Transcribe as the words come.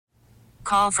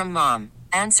Call from mom.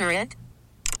 Answer it.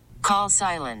 Call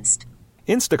silenced.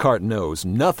 Instacart knows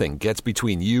nothing gets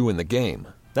between you and the game.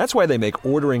 That's why they make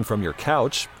ordering from your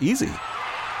couch easy.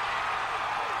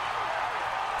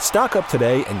 Stock up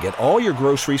today and get all your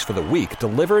groceries for the week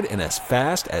delivered in as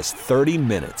fast as 30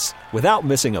 minutes without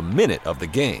missing a minute of the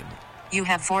game. You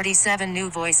have 47 new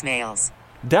voicemails.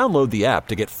 Download the app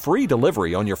to get free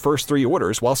delivery on your first 3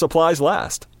 orders while supplies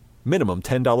last. Minimum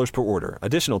 $10 per order.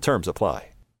 Additional terms apply.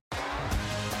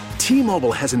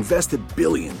 T-Mobile has invested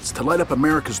billions to light up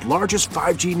America's largest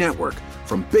 5G network,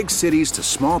 from big cities to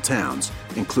small towns,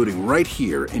 including right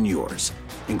here in yours.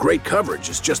 And great coverage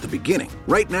is just the beginning.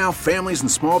 Right now, families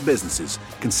and small businesses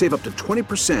can save up to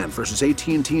 20% versus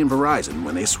AT&T and Verizon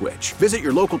when they switch. Visit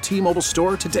your local T-Mobile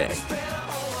store today.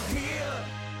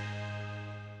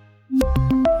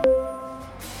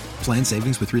 Plan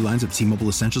savings with 3 lines of T-Mobile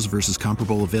Essentials versus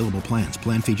comparable available plans.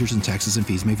 Plan features and taxes and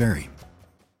fees may vary.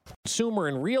 Consumer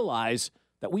and realize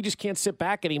that we just can't sit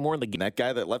back anymore in the game. That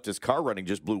guy that left his car running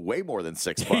just blew way more than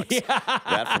 $6. Yeah.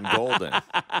 That from Golden.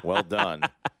 Well done.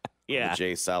 Yeah. The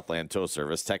J Southland Tow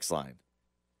Service text line.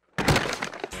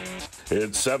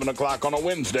 It's 7 o'clock on a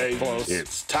Wednesday. Close.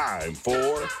 It's time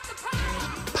for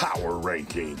Power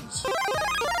Rankings.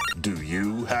 Do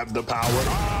you have the power?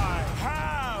 I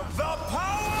have the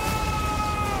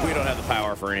power! We don't have the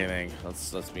power for anything.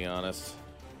 Let's be honest.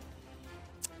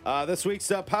 This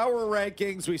week's Power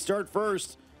Rankings, we start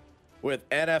first with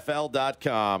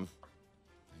NFL.com.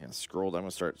 Yeah, I'm going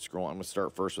to start scrolling. I'm going to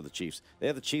start first with the Chiefs. They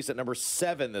have the Chiefs at number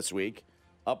 7 this week,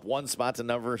 up 1 spot to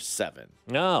number 7.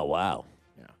 Oh, wow.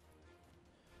 Yeah.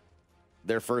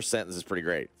 Their first sentence is pretty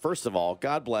great. First of all,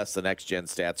 God bless the Next Gen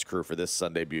Stats crew for this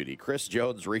Sunday beauty. Chris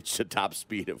Jones reached a top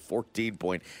speed of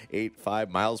 14.85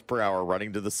 miles per hour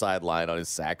running to the sideline on his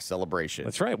sack celebration.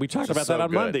 That's right. We talked about that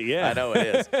on Monday. Yeah, I know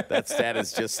it is. That stat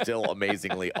is just still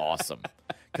amazingly awesome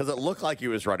because it looked like he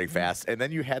was running fast, and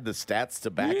then you had the stats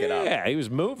to back it up. Yeah, he was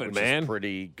moving, which man. Is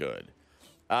pretty good.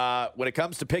 When it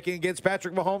comes to picking against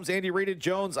Patrick Mahomes, Andy Reid, and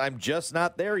Jones, I'm just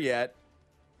not there yet,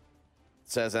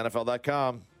 says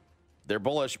NFL.com. They're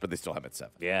bullish, but they still have it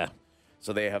 7. Yeah.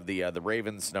 So they have the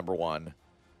Ravens number 1,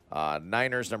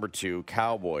 Niners number 2,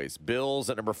 Cowboys, Bills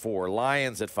at number 4,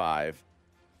 Lions at 5,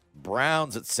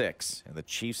 Browns at 6, and the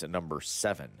Chiefs at number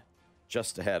 7,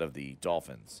 just ahead of the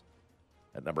Dolphins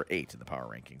at number 8 in the power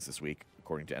rankings this week,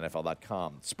 according to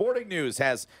NFL.com. Sporting News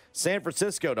has San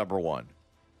Francisco number 1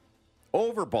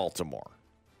 over Baltimore,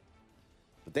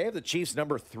 but they have the Chiefs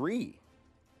number 3.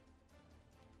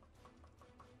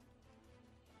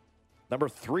 Number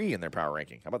 3 in their power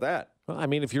ranking. How about that? Well, I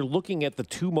mean, if you're looking at the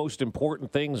 2 most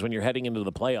important things when you're heading into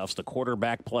the playoffs, the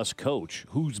quarterback plus coach,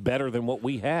 who's better than what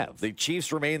we have? The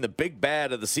Chiefs remain the big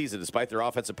bad of the season, despite their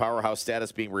offensive powerhouse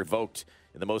status being revoked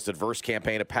in the most adverse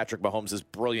campaign of Patrick Mahomes'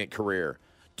 brilliant career.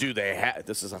 Do they have?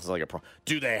 This sounds like a pro.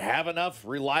 Do they have enough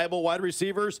reliable wide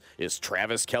receivers? Is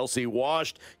Travis Kelce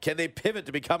washed? Can they pivot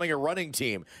to becoming a running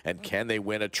team? And can they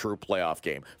win a true playoff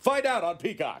game? Find out on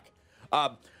Peacock.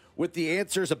 With the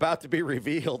answers about to be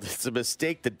revealed, it's a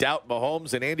mistake to doubt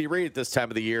Mahomes and Andy Reid at this time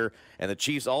of the year, and the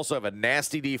Chiefs also have a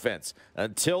nasty defense.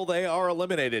 Until they are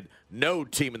eliminated, no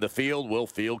team in the field will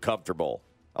feel comfortable.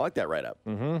 I like that write-up.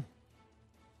 Mm-hmm.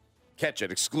 Catch it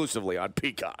exclusively on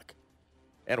Peacock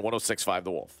and 106.5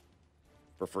 The Wolf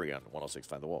for free on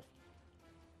 106.5 The Wolf.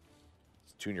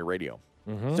 Tune your radio.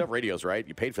 Mm-hmm. You still have radios, right?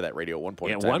 You paid for that radio at one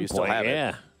point in at time. one You still point, have yeah.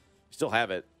 it. You still have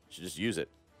it. You should just use it.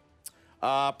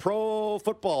 Pro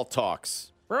football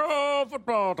talks. Pro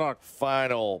football talk.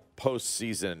 Final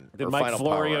postseason. Did Mike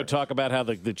Florio talk about how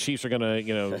the Chiefs are going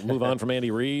to move on from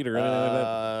Andy Reid or anything like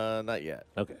that? Not yet.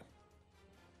 Okay.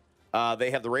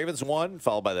 They have the Ravens 1,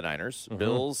 followed by the Niners. Mm-hmm.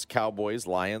 Bills, Cowboys,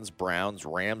 Lions, Browns,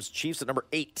 Rams, Chiefs at number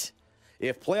 8.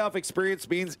 If playoff experience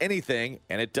means anything,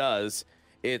 and it does,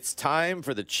 it's time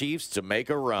for the Chiefs to make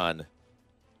a run.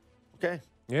 Okay.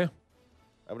 Yeah.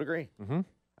 I would agree. Mm-hmm.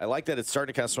 I like that it's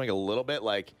starting to kind of swing a little bit.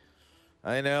 Like,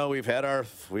 I know we've had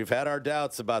our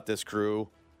doubts about this crew,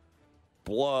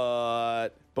 but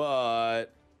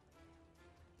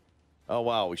oh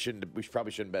wow, we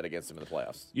probably shouldn't bet against them in the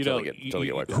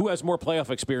playoffs. Who has more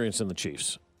playoff experience than the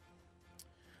Chiefs?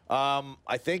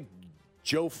 I think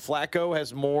Joe Flacco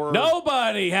has more.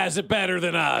 Nobody has it better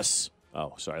than us.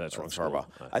 Oh, sorry, that's wrong. Harbaugh.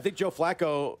 I think Joe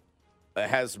Flacco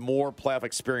has more playoff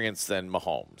experience than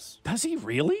Mahomes. Does he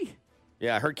really?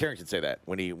 Yeah, I heard Carrington say that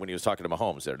when he was talking to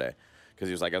Mahomes the other day, because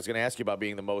he was like, I was going to ask you about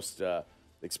being the most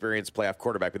experienced playoff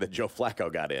quarterback, but then Joe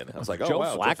Flacco got in. I was like, oh, Joe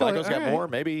wow, Flacco? Joe Flacco's got All right. more?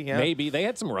 Maybe, yeah. Maybe. They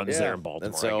had some runs there in Baltimore,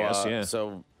 And so, I guess, yeah.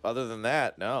 So other than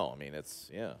that, no. I mean, it's,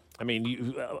 I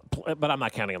mean, but I'm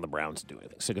not counting on the Browns to do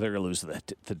anything. So they're going to lose to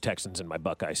the Texans and my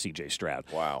Buckeye, C.J. Stroud.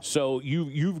 Wow. So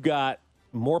you've got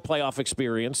more playoff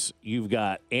experience. You've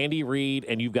got Andy Reid,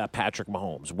 and you've got Patrick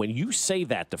Mahomes. When you say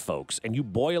that to folks and you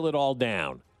boil it all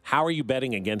down, how are you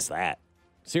betting against that?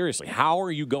 Seriously, how are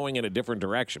you going in a different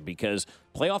direction? Because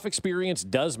playoff experience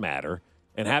does matter,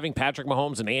 and having Patrick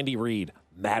Mahomes and Andy Reid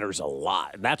matters a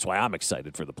lot. And that's why I'm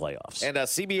excited for the playoffs. And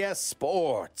CBS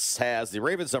Sports has the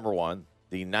Ravens number 1,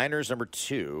 the Niners number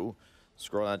 2,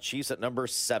 scroll down, Chiefs at number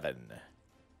 7.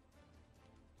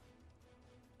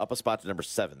 Up a spot to number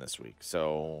 7 this week.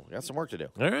 So got some work to do.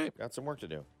 All right. Got some work to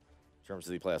do in terms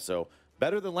of the playoffs. So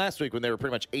better than last week when they were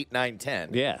pretty much 8, 9, 10.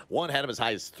 Yeah. One had them as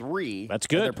high as 3. That's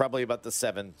good. And they're probably about the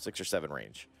 6 or 7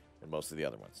 range in most of the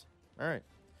other ones. All right.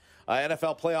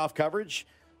 NFL playoff coverage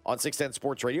on 610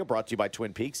 Sports Radio, brought to you by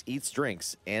Twin Peaks, Eats,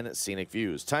 Drinks, and Scenic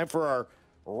Views. Time for our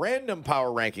random power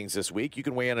rankings this week. You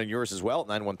can weigh in on yours as well at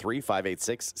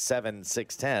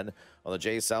 913-586-7610 on the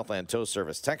Jay's Southland Tow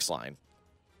Service text line.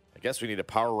 I guess we need a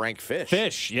power rank fish.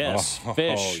 Fish, yes.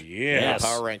 Fish. Oh, yeah. Yes.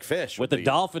 Power rank fish. With the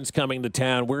Dolphins coming to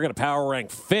town, we're going to power rank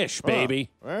fish,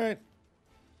 baby. All right.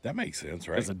 That makes sense,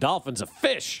 right? Because the Dolphins are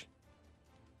fish.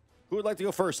 Who would like to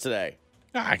go first today?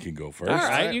 I can go first. All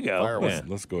right, you go.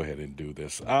 Let's go ahead and do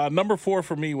this. Number 4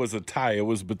 for me was a tie. It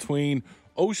was between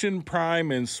Ocean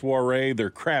Prime and Soiree. They're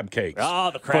crab cakes. Oh,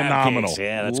 the crab Phenomenal. cakes.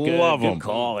 Yeah, that's good. Love Good them.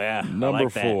 call, yeah. Number I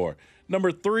like that. 4.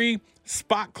 Number 3,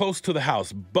 spot close to the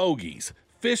house. Bogies.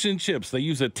 Fish and chips. They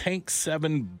use a Tank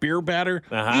 7 beer batter.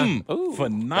 Ooh,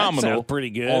 Phenomenal. that sounds pretty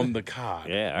good. On the cod.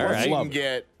 Yeah, all Plus right. you can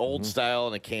get old style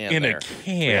in a can In there. a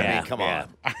can. I mean, come on.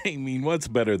 I mean, what's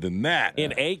better than that?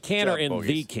 In a can or in the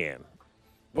bogeys. can?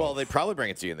 Well, they probably bring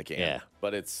it to you in the can. Yeah.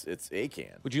 But it's a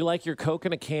can. Would you like your Coke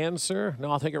in a can, sir? No,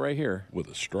 I'll take it right here. With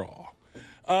a straw.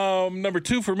 Number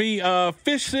 2 for me,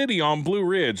 Fish City on Blue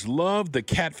Ridge. Love the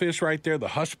catfish right there. The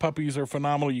hush puppies are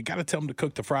phenomenal. You got to tell them to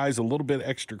cook the fries a little bit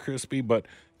extra crispy, but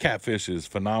catfish is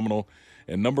phenomenal.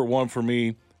 And number 1 for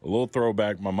me, a little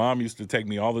throwback. My mom used to take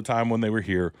me all the time when they were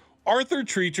here. Arthur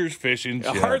Treacher's Fish and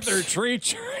Chips. Arthur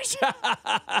Treacher's. Love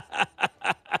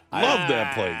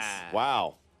that place.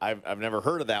 Wow. I've never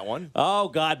heard of that one. Oh,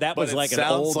 God, that But was it like an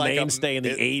sounds old like mainstay in the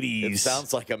 80s. It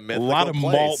sounds like a A mythical lot of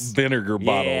place. malt vinegar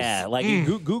bottles. Yeah, like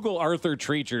Google Arthur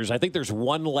Treacher's. I think there's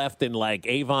one left in like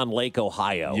Avon Lake,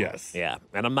 Ohio. Yes. Yeah,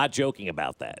 and I'm not joking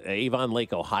about that. Avon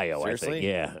Lake, Ohio. Seriously? I think.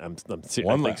 Yeah, I'm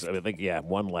One I left. think yeah,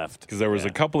 one left. Because there was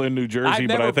a couple in New Jersey, I've but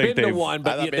never I think been to they've one, I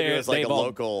but thought maybe it was like a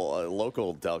all-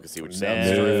 local delicacy, which sounds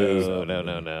terrific.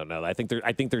 No.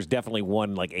 I think there's definitely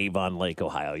one like Avon Lake,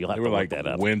 Ohio. You'll have They to were look like that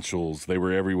up. Winchell's. They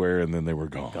were everywhere, and then they were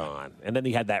gone. And then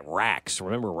they had that Rax.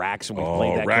 Remember Rax? And we Oh,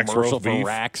 played that Rax commercial roast for beef.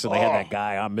 Rax, and they had that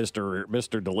guy on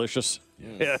Mr. Delicious.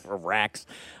 Yeah, for Rax.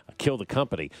 Kill the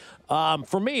company.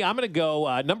 For me, I'm going to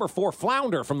go number 4,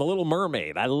 Flounder from The Little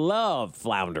Mermaid. I love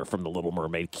Flounder from The Little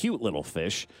Mermaid. Cute little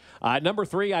fish. Number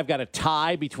 3, I've got a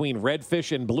tie between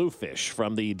Redfish and Bluefish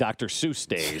from the Dr. Seuss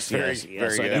days. Very I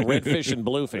good. got Redfish and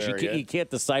Bluefish. Very good. You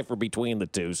can't decipher between the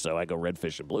two, so I go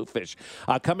Redfish and Bluefish.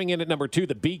 Coming in at number 2,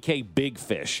 the BK Big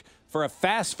Fish. For a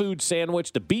fast food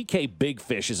sandwich, the BK Big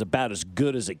Fish is about as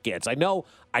good as it gets. I know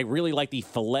I really like the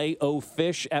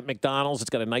Filet-O-Fish at McDonald's. It's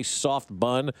got a nice soft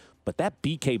bun, but that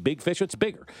BK Big Fish, it's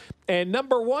bigger. And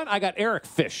number 1, I got Eric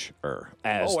Fisher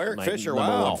as Eric my Fisher.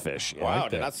 number Wow. 1 fish. Yeah. Wow,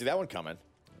 did not see that one coming.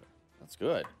 That's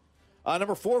good.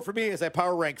 Number 4 for me is I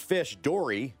power rank fish.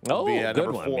 Dory. Oh, would be, good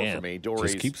number one, 4 man. for me.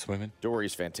 Dory's, Just keep swimming.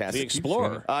 Dory's fantastic. The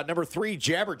Explorer. Number 3,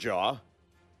 Jabberjaw.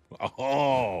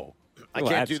 Oh. I Well, can't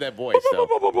that's- do that voice,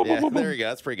 though. Yeah, there you go.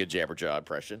 That's a pretty good Jabberjaw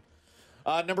impression.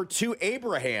 Number 2,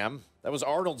 Abraham. That was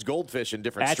Arnold's goldfish in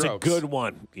different That's strokes. a good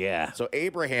one. Yeah. So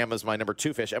Abraham is my number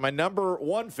 2 fish. And my number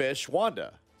 1 fish,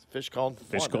 Wanda. It's a fish called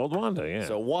Fish Wanda. called Wanda, yeah.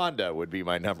 So Wanda would be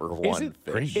my number 1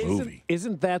 fish. Great movie.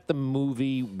 Isn't that the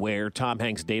movie where Tom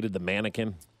Hanks dated the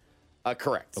mannequin?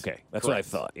 Correct. Okay, that's what I Correct.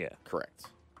 thought, yeah. Correct.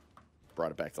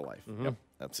 Brought it back to life. Mm-hmm. Yep.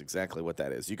 That's exactly what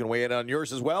that is. You can weigh in on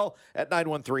yours as well at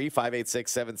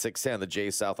 913-586-7610, the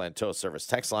Jay's Southland Tow Service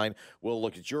text line. We'll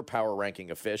look at your power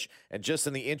ranking of fish. And just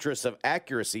in the interest of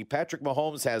accuracy, Patrick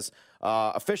Mahomes has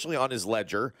officially on his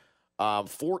ledger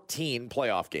 14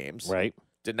 playoff games. Right.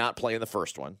 Did not play in the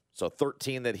first one. So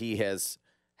 13 that he has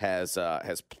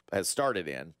started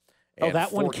in. Oh, and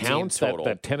that one 14 counts, total.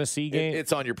 that Tennessee game?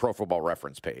 It's on your Pro Football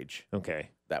Reference page Okay.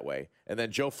 that way. And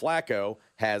then Joe Flacco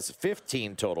has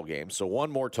 15 total games, so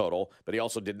one more total, but he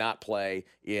also did not play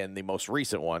in the most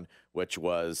recent one, which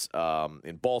was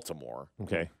in Baltimore.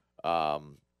 Okay.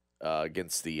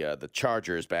 against the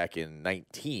Chargers back in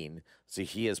 19. So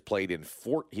he has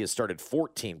started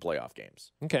 14 playoff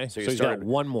games. Okay, so he's got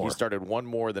one more. He started one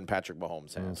more than Patrick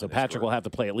Mahomes has. So Patrick will have to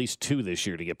play at least 2 this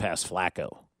year to get past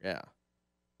Flacco. Yeah.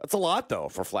 That's a lot, though,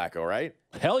 for Flacco, right?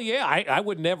 Hell yeah. I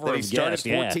would never have guessed.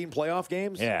 He started 14 playoff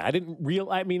games? Yeah, I didn't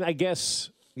I mean, I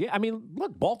guess. Yeah, I mean,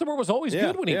 look, Baltimore was always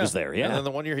good when he was there. Yeah. And then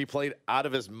the one year he played out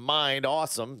of his mind,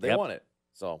 awesome. They won it.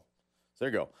 So there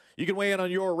you go. You can weigh in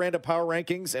on your random power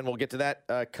rankings, and we'll get to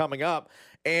that coming up.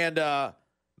 And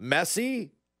Messi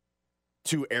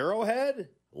to Arrowhead?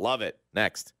 Love it.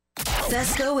 Next.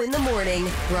 Fesco in the Morning,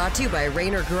 brought to you by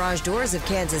Rainer Garage Doors of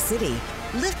Kansas City.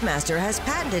 LiftMaster has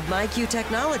patented MyQ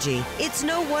technology. It's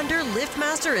no wonder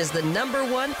LiftMaster is the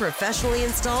 #1 professionally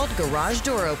installed garage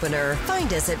door opener.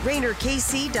 Find us at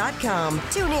RainerKC.com.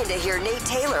 Tune in to hear Nate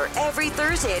Taylor every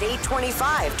Thursday at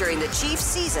 8:25 during the Chiefs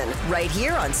season, right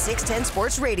here on 610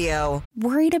 Sports Radio.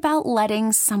 Worried about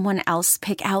letting someone else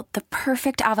pick out the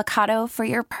perfect avocado for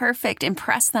your perfect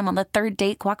impress them on the third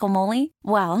date guacamole?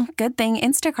 Well, good thing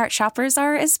Instacart shoppers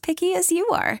are as picky as you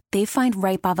are. They find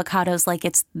ripe avocados like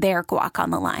it's their guac on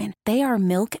the line. They are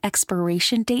milk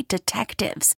expiration date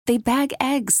detectives. They bag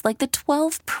eggs like the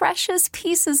 12 precious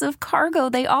pieces of cargo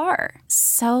they are.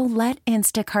 So let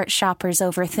Instacart shoppers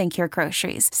overthink your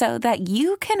groceries so that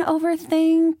you can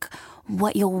overthink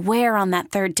what you'll wear on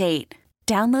that third date.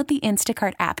 Download the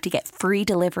Instacart app to get free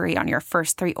delivery on your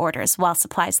first 3 orders while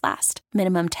supplies last.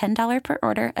 Minimum $10 per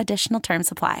order. Additional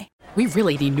terms apply. We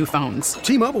really need new phones.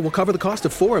 T-Mobile will cover the cost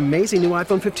of 4 amazing new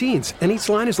iPhone 15s, and each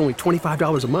line is only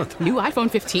 $25 a month. New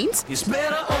iPhone 15s? It's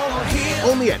better over here.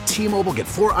 Only at T-Mobile, get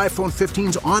 4 iPhone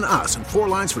 15s on us and 4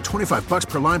 lines for $25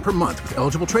 per line per month with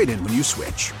eligible trade-in when you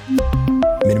switch.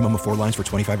 Minimum of 4 lines for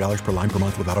 $25 per line per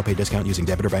month with autopay discount using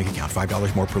debit or bank account.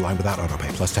 $5 more per line without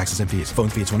autopay, plus taxes and fees. Phone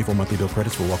fee at 24 monthly bill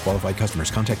credits for well-qualified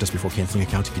customers. Contact us before canceling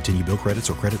account to continue bill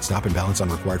credits or credit stop and balance on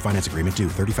required finance agreement due.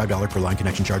 $35 per line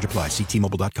connection charge applies. See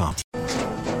T-Mobile.com.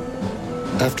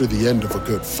 After the end of a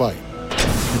good fight,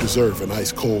 you deserve an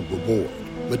ice-cold reward.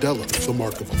 Modelo is the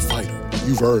mark of a fighter.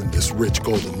 You've earned this rich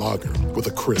golden lager with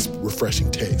a crisp, refreshing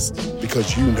taste.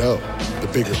 Because you know, the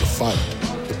bigger the fight,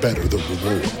 the better the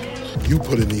reward. You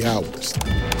put in the hours,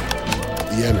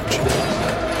 the energy,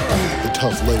 the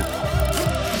tough labor.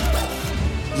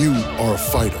 You are a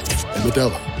fighter, and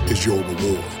Modelo is your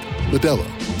reward. Modelo,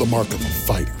 the mark of a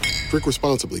fighter. Drink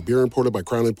responsibly. Beer imported by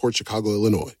Crown Imports, Chicago,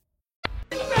 Illinois.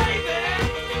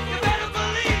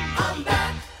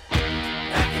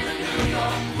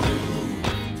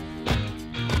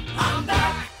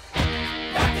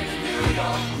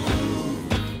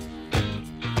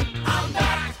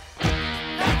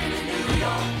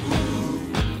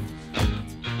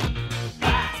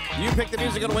 Pick the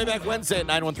music on the way back Wednesday at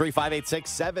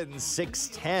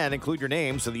 913-586-7610. Include your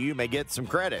name so that you may get some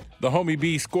credit. The homie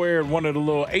B squared wanted a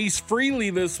little Ace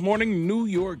Frehley this morning. New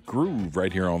York Groove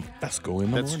right here on Fesco in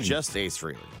the morning. That's just Ace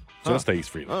Frehley. Just Ace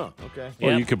Frehley. Oh, okay.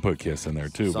 Well, you can put Kiss in there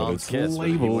too, but it's Kiss,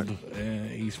 labeled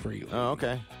Ace Frehley. Oh,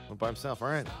 okay. Well, by himself. All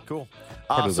right. Cool.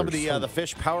 Some of the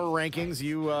Fish Power Rankings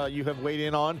you have weighed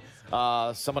in on.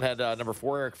 Someone had number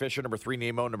 4, Eric Fisher, number 3,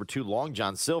 Nemo, number 2, Long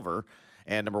John Silver.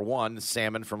 And number 1,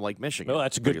 salmon from Lake Michigan. Oh,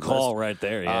 that's a good call right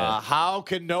there, yeah. How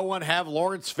can no one have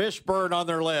Lawrence Fishburne on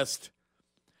their list?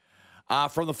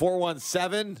 From the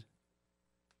 417,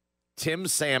 Tim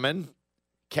Salmon,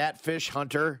 Catfish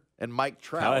Hunter, and Mike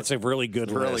Trout. Oh, that's a really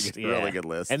good list. Really good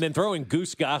list. And then throwing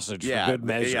Goose Gossage for good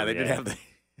measure. Yeah, they did have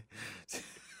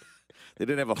they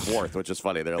didn't have a 4th, which is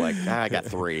funny. They're like, I got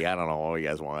 3. I don't know what you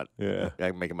guys want. Yeah.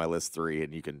 I'm making my list 3,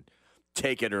 and you can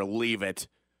take it or leave it.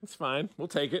 It's fine. We'll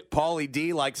take it. Paulie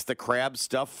D likes the crab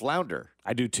stuffed flounder.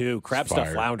 I do too. Crab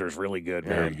stuffed flounder is really good,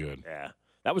 man. Very good. Yeah.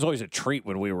 That was always a treat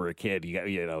when we were a kid.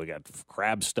 We got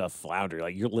crab stuffed flounder.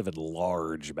 Like, you're living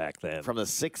large back then. From the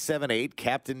 678,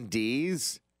 Captain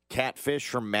D's, catfish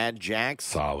from Mad Jack's.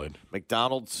 Solid.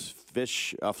 McDonald's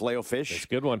fish, Filet-O-Fish. That's a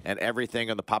good one. And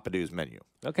everything on the Papado's menu.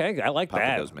 Okay, I like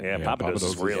Papado's that. menu. Yeah, Papado's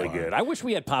is really good. I wish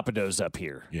we had Papado's up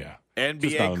here. Yeah.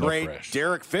 NBA great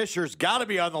Derek Fisher's got to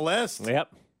be on the list.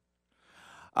 Yep.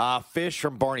 Fish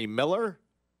from Barney Miller.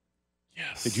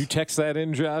 Yes. Did you text that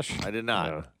in, Josh? I did not.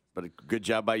 No. But a good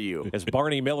job by you. As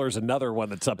Barney Miller's another one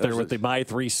that's up there with the My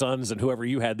Three Sons and whoever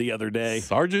you had the other day.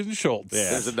 Sergeant Schultz.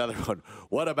 Yeah. There's another one.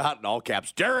 What about, in all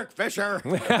caps, Derek Fisher?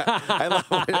 I love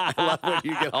when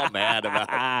you get all mad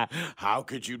about how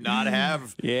could you not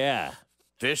have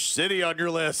Fish City on your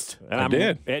list? And I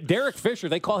did. Derek Fisher,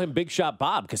 they call him Big Shot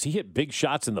Bob because he hit big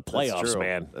shots in the playoffs,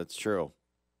 man. That's true.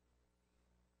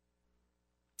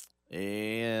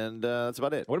 And that's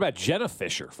about it. What about Jenna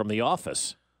Fisher from The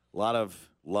Office? A lot of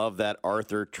Love that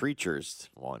Arthur Treacher's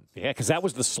one. Yeah, because that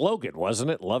was the slogan,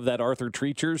 wasn't it? Love that Arthur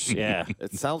Treacher's. Yeah.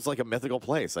 It sounds like a mythical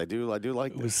place. I do like It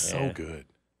was this. so good.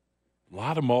 A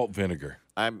lot of malt vinegar.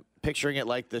 I'm picturing it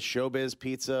like the Showbiz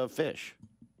Pizza fish.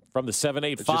 From the It's just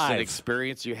 785. an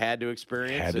experience you had to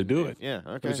experience. Had to do it. Yeah,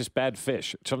 okay. It was just bad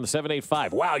fish. It's from the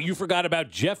 785. Wow, you forgot about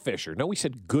Jeff Fisher. No, we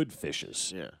said good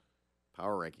fishes. Yeah.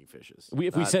 Power ranking fishes.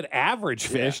 If we said average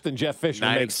fish, then Jeff Fisher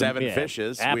 9 and makes them, 7 yeah,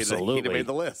 fishes. Absolutely. He'd have made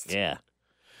the list. Yeah.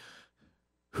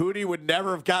 Hootie would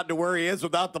never have gotten to where he is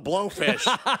without the blowfish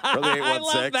for the 816. I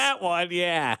love that one,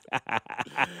 yeah.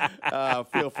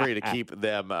 Feel free to keep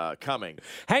them coming.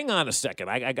 Hang on a second.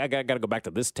 I got to go back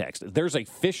to this text. There's a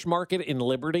fish market in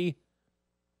Liberty.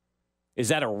 Is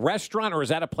that a restaurant or is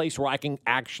that a place where I can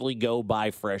actually go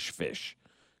buy fresh fish?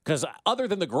 Because other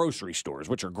than the grocery stores,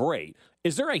 which are great,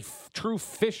 is there a true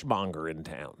fishmonger in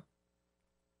town?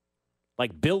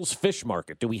 Like Bill's Fish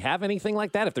Market. Do we have anything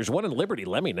like that? If there's one in Liberty,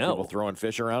 let me know. People throwing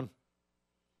fish around?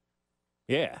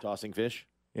 Yeah. Tossing fish?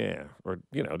 Yeah. Or,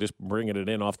 just bringing it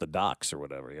in off the docks or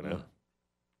whatever,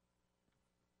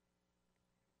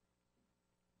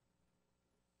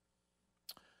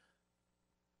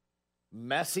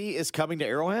 Messi is coming to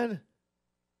Arrowhead?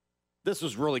 This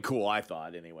was really cool, I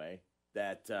thought, anyway,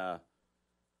 that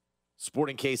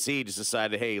Sporting KC just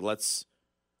decided, hey, let's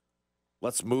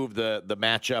move the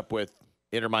matchup with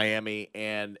Inter Miami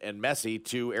and Messi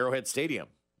to Arrowhead Stadium.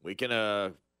 We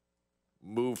can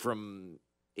move from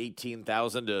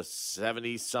 18,000 to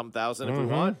 70-some thousand if we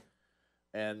want,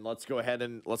 and let's go ahead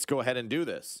and do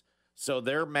this. So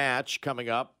their match coming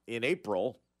up in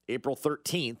April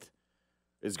 13th,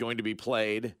 is going to be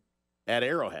played at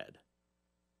Arrowhead.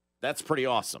 That's pretty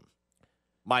awesome.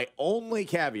 My only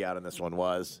caveat in this one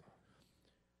was,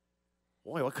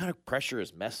 boy, what kind of pressure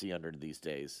is Messi under these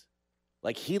days?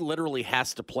 Like, he literally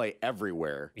has to play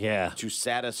everywhere to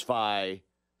satisfy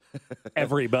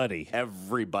everybody.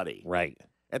 Everybody. Right.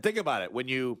 And think about it.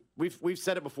 When we've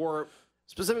said it before,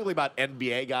 specifically about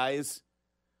NBA guys,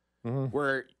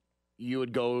 where you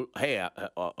would go, hey,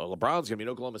 LeBron's going to be in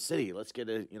Oklahoma City. Let's get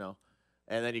it,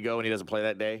 and then you go and he doesn't play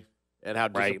that day, and how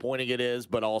disappointing it is,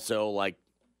 but also, like,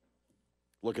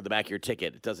 look at the back of your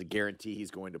ticket. It doesn't guarantee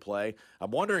he's going to play.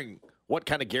 I'm wondering what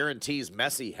kind of guarantees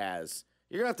Messi has.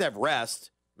 You're going to have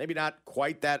rest. Maybe not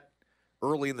quite that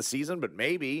early in the season, but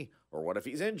maybe. Or what if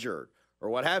he's injured or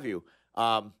what have you?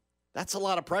 That's a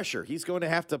lot of pressure. He's going to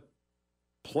have to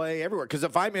play everywhere. Because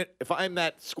if I'm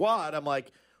that squad, I'm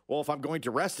like, well, if I'm going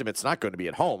to rest him, it's not going to be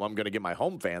at home. I'm going to give my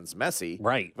home fans Messi.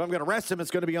 Right. If I'm going to rest him,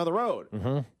 it's going to be on the road.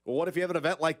 Well, what if you have an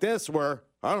event like this where,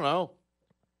 I don't know,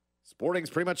 Sporting's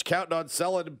pretty much counting on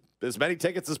selling as many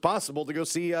tickets as possible to go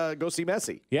see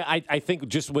Messi. Yeah, I think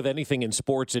just with anything in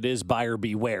sports, it is buyer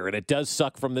beware. And it does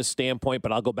suck from this standpoint,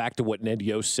 but I'll go back to what Ned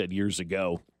Yost said years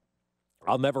ago.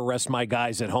 I'll never rest my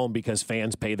guys at home because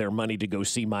fans pay their money to go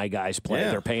see my guys play. Yeah.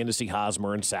 They're paying to see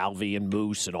Hosmer and Salvi and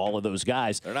Moose and all of those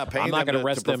guys. They're not paying them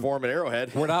to perform at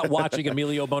Arrowhead. We're not watching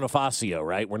Emilio Bonifacio,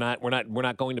 right? We're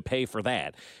not going to pay for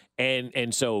that.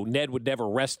 And so Ned would never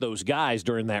rest those guys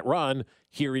during that run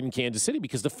here in Kansas City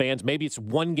because the fans, maybe it's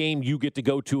one game you get to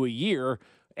go to a year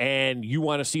and you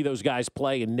want to see those guys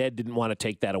play, and Ned didn't want to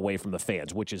take that away from the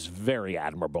fans, which is very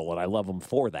admirable, and I love him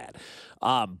for that.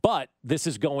 But this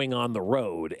is going on the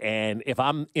road, and if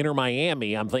I'm Inter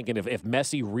Miami, I'm thinking if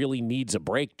Messi really needs a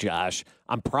break, Josh,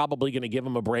 I'm probably going to give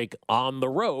him a break on the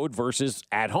road versus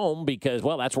at home because,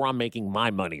 well, that's where I'm making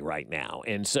my money right now.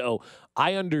 And so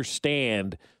I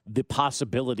understand the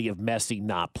possibility of Messi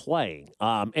not playing,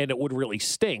 and it would really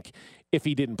stink if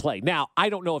he didn't play. Now, I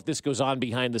don't know if this goes on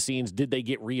behind the scenes. Did they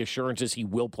get reassurances he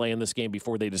will play in this game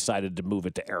before they decided to move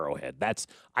it to Arrowhead?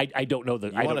 I don't know.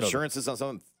 You want assurances on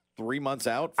something 3 months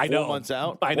out, 4 months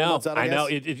out? I know. Months out, I know.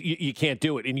 You can't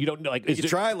do it, and you don't like. You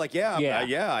try, like,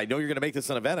 I know you're going to make this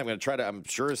an event. I'm going to try to. I'm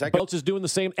sure as heck. Else is doing the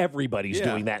same. Everybody's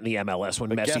doing that in the MLS when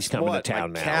Messi's coming to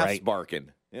town now, right?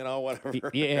 Barking.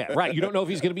 Whatever. Yeah, right. You don't know if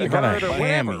he's going to be hurt or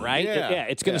whatever, right? Yeah,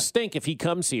 it's going to stink if he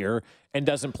comes here and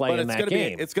doesn't play in that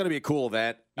game. It's going to be a cool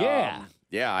event.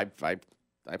 Yeah.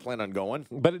 I plan on going.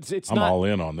 But it's I'm not all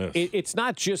in on this. It's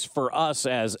not just for us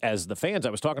as the fans. I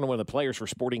was talking to one of the players for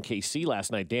Sporting KC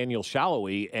last night, Daniel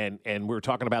Shallowy, and we were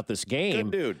talking about this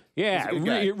game. Good dude. Yeah, He's a good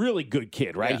guy. Really good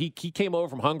kid, right? Yeah. He came over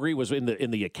from Hungary, was in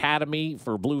the academy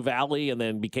for Blue Valley, and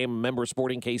then became a member of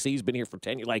Sporting KC. He's been here for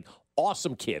 10 years. Like,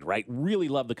 awesome kid, right? Really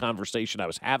loved the conversation I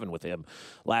was having with him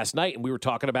last night, and we were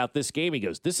talking about this game. He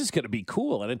goes, this is going to be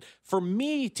cool. And for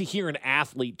me to hear an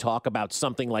athlete talk about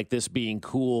something like this being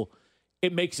cool,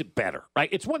 it makes it better, right?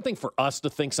 It's one thing for us to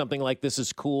think something like this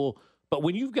is cool, but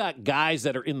when you've got guys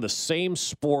that are in the same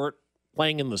sport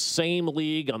playing in the same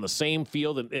league on the same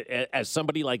field as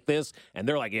somebody like this, and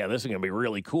they're like, yeah, this is going to be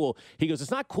really cool. He goes,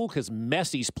 it's not cool because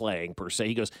Messi's playing per se.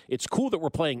 He goes, it's cool that we're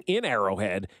playing in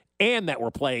Arrowhead and that we're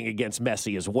playing against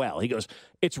Messi as well. He goes,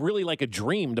 it's really like a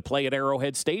dream to play at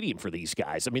Arrowhead Stadium for these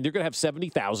guys. I mean, they're going to have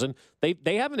 70,000.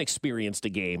 They haven't experienced a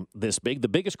game this big. The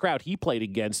biggest crowd he played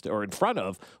against or in front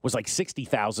of was like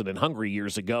 60,000 in Hungary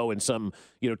years ago in some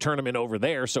tournament over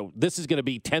there. So this is going to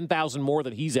be 10,000 more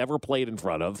than he's ever played in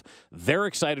front of. They're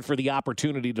excited for the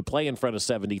opportunity to play in front of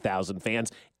 70,000 fans,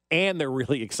 and they're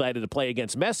really excited to play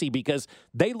against Messi because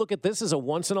they look at this as a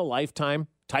once-in-a-lifetime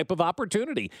type of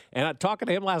opportunity. And I'm talking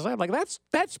to him last night, I'm like,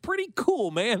 that's pretty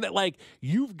cool, man, that, like,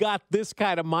 you've got this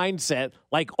kind of mindset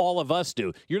like all of us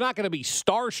do. You're not going to be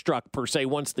starstruck, per se,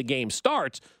 once the game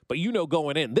starts, but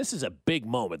going in, this is a big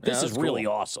moment. This is really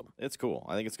awesome. It's cool.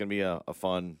 I think it's going to be a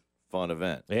fun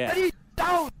event. Yeah.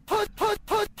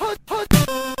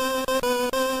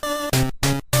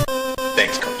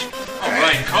 Thanks, Coach. All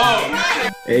right,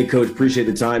 Coach. Hey, Coach, appreciate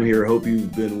the time here. Hope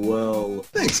you've been well.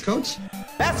 Thanks, Coach.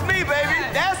 That's me, baby.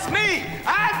 That's me.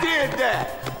 I did that.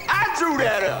 I drew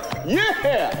that up.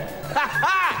 Yeah. Ha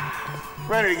ha.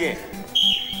 Run it again.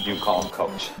 You call him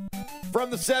Coach. From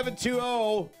the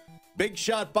 720, Big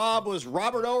Shot Bob was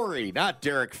Robert Ory, not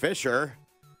Derek Fisher.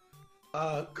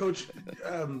 Coach,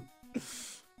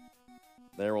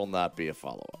 There will not be a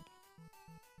follow-up.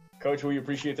 Coach, we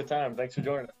appreciate the time. Thanks for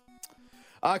joining us.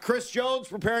 Chris Jones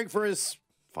preparing for his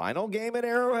final game at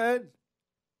Arrowhead.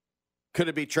 Could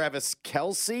it be Travis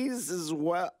Kelce's as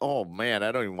well? Oh, man,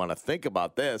 I don't even want to think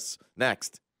about this.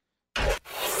 Next.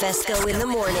 Fesco in the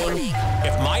morning.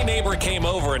 If my neighbor came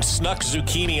over and snuck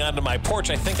zucchini onto my porch,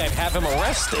 I think I'd have him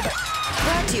arrested.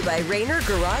 Brought to you by Rainer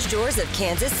Garage Doors of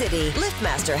Kansas City.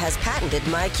 LiftMaster has patented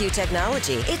MyQ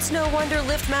technology. It's no wonder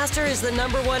LiftMaster is the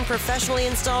 #1 professionally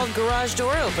installed garage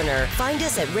door opener. Find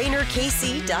us at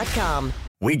RainerKC.com.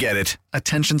 We get it.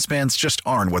 Attention spans just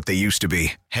aren't what they used to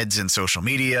be. Heads in social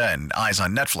media and eyes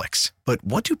on Netflix. But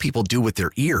what do people do with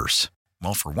their ears?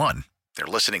 Well, for one, they're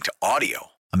listening to audio.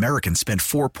 Americans spend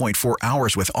 4.4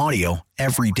 hours with audio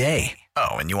every day.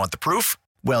 Oh, and you want the proof?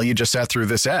 Well, you just sat through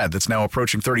this ad that's now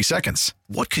approaching 30 seconds.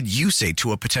 What could you say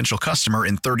to a potential customer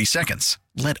in 30 seconds?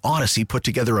 Let Odyssey put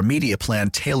together a media plan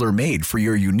tailor-made for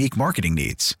your unique marketing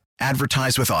needs.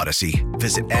 Advertise with Odyssey.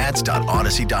 Visit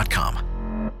ads.odyssey.com.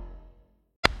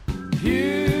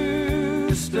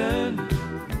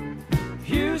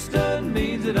 Houston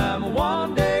means that I'm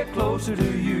one day closer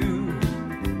to you.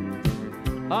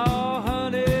 Oh,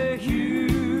 honey,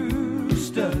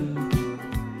 Houston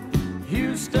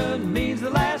means the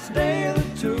last day of the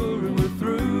tour and we're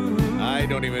through. I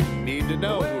don't even need to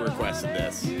know who requested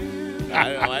this.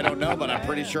 I don't know, but I'm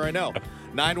pretty sure I know.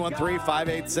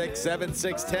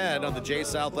 913-586-7610 on the J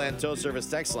Southland Tow Service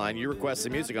text line. You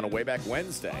requested music on a Way Back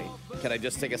Wednesday. Can I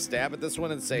just take a stab at this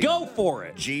one and say... Go for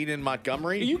it. Gene in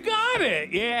Montgomery? You got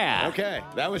it, yeah. Okay,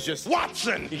 that was just...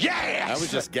 Watson, yes! I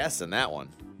was just guessing that one.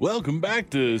 Welcome back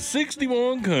to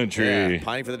 61 Country. Yeah,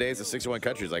 pining for the days of 61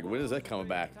 Countries. Like, when is that coming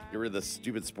back? Get rid of the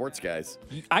stupid sports guys.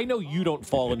 I know you don't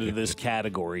fall into this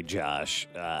category, Josh,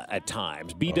 at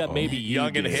times. B-Dub, maybe you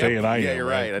young and do. hip. Yeah, you're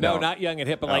right. No, not young and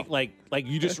hip, but like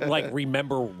you just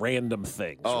remember random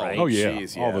things, right? Oh, yeah.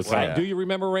 Geez, all the time. Right? Do you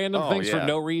remember random things for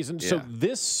no reason? Yeah. So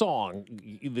this song,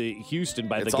 the Houston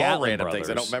by It's the all Gatlin random Brothers. things.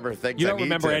 I don't remember things You I don't need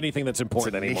remember to- anything that's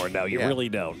important anymore. No, you really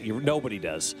don't. Nobody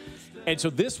does. And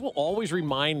so this will always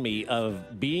remind me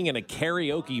of being in a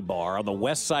karaoke bar on the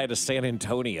west side of San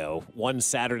Antonio one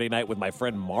Saturday night with my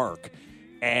friend Mark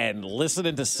and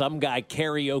listening to some guy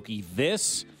karaoke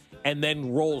this and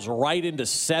then rolls right into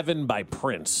 7 by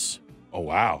Prince. Oh,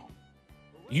 wow.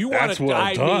 You want That's to well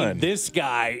I done. mean, this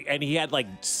guy, and he had like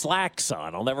slacks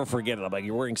on. I'll never forget it. I'm like,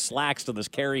 you're wearing slacks to this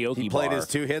karaoke He played bar. his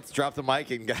 2 hits, dropped the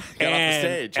mic, and got off the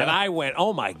stage. And huh? I went,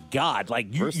 oh my God. Like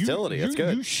Versatility, that's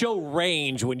good. You show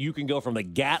range when you can go from the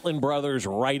Gatlin Brothers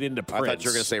right into Prince. I thought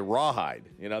you were going to say Rawhide.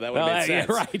 You know, that would have Well, made sense.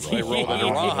 yeah, right. Well, they rolled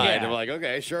into Rawhide. Yeah. And I'm like,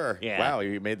 okay, sure. Yeah. Wow,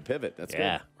 you made the pivot. That's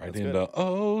Yeah. good. Right That's into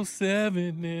good.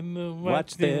 07 in the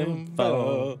Watch them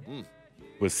fall.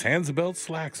 With Sansabelt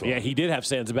slacks on. Yeah, he did have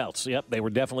Sansa belts. Yep, they were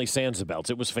definitely Sansa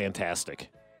belts. It was fantastic.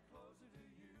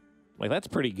 Like, that's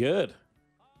pretty good.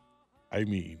 I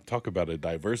mean, talk about a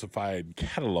diversified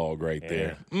catalog right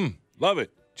Yeah. there. Love it.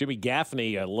 Jimmy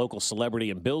Gaffney, a local celebrity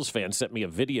and Bills fan, sent me a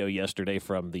video yesterday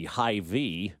from the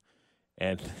Hy-Vee,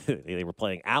 and they were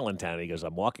playing Allentown. He goes,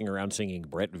 I'm walking around singing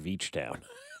Brett Veachtown.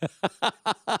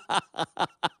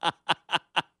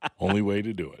 Only way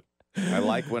to do it. I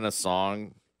like when a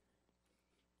song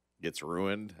gets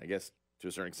ruined, I guess, to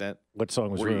a certain extent. What song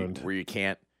was ruined? Where you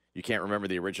can't remember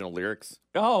the original lyrics.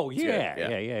 Oh, It's yeah.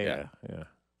 good. Yeah.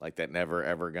 like that never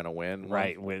ever gonna win.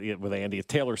 Right, with Andy, a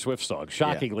Taylor Swift song.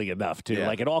 Shockingly enough, too. Yeah.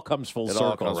 Like it all comes full It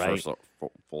circle, all comes right?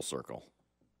 full circle.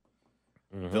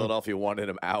 Mhm. Philadelphia wanted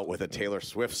him out with a Taylor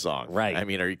Swift song. Right. I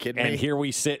mean, are you kidding me? And here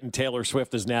we sit, and Taylor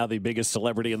Swift is now the biggest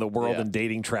celebrity in the world and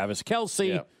dating Travis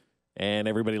Kelce, and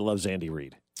everybody loves Andy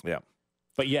Reid. Yeah.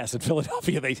 But yes, in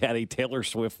Philadelphia, they had a Taylor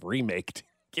Swift remake to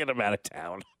get him out of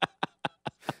town.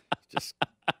 Just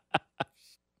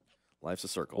life's a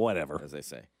circle. Whatever. As they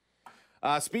say.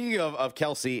 Speaking of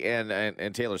Kelce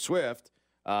and Taylor Swift,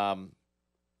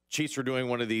 Chiefs were doing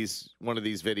one of these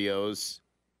videos.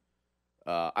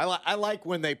 I like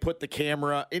when they put the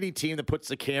camera, any team that puts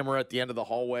the camera at the end of the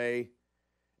hallway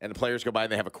and the players go by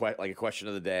and they have a question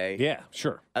of the day. Yeah,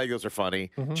 sure. I think those are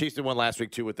funny. Chiefs did one last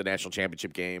week, too, with the national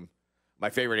championship game. My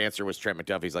favorite answer was Trent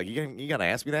McDuffie's like, you going to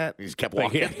ask me that? And he just kept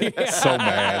walking. So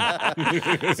mad.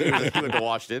 So he went to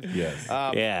Washington. Yes.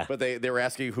 Yeah. But they were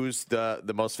asking who's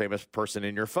the most famous person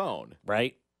in your phone.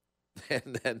 Right.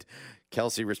 And then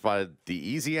Kelce responded, the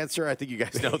easy answer? I think you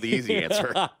guys know the easy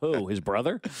answer. Who, his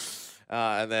brother?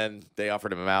 And then they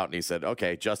offered him out, and he said,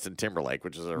 okay, Justin Timberlake,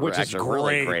 which is a great.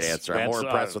 really great answer. I'm more That's,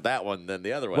 impressed with that one than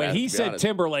the other one. When he said honest.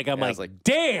 Timberlake, I'm Yeah, I like, was like,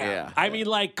 damn. yeah, I mean,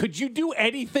 like, could you do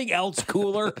anything else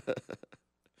cooler?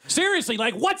 Seriously,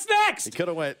 like, what's next? He could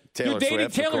have went Taylor You're dating Swift,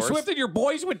 of Taylor course, Swift and your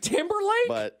boys with Timberlake?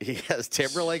 but he has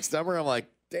Timberlake's number. I'm like,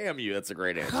 damn you, that's a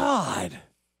great answer. God.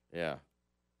 Yeah.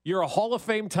 You're a Hall of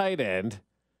Fame tight end.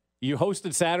 You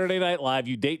hosted Saturday Night Live.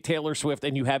 You date Taylor Swift,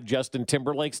 and you have Justin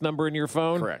Timberlake's number in your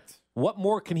phone? Correct. What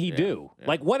more can he do? yeah.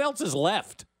 Like, what else is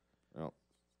left? Well,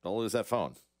 don't lose that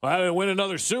phone. Win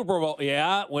another Super Bowl.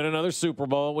 Yeah, win another Super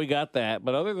Bowl. We got that.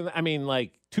 But other than that, I mean,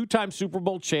 like, two-time Super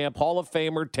Bowl champ, Hall of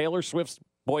Famer, Taylor Swift's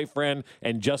boyfriend,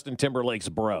 and Justin Timberlake's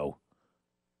bro.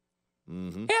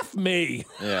 Mm-hmm. F me.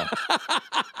 Yeah.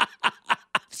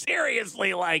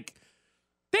 Seriously, like,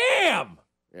 damn.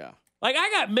 Yeah. Like, I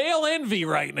got male envy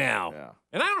right now. Yeah.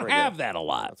 And I don't Pretty have good. that a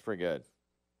lot. That's pretty good.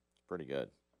 Pretty good.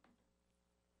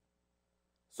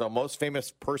 So, most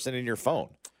famous person in your phone,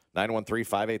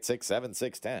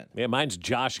 913-586-7610. Yeah, mine's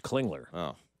Josh Klingler.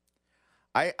 Oh.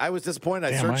 I was disappointed.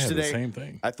 I Damn, searched I had today. the same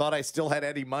thing. I thought I still had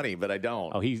Eddie Money, but I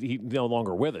don't. Oh, he's no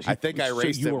longer with us. I think I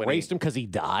erased it You when erased he- him because he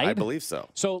died? I believe so.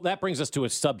 So that brings us to a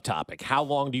subtopic. How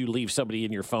long do you leave somebody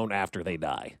in your phone after they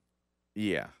die?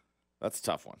 Yeah. That's a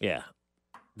tough one. Yeah.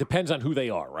 Depends on who they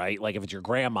are, right? Like if it's your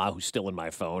grandma who's still in my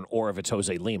phone or if it's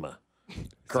Jose Lima.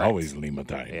 It's always Lima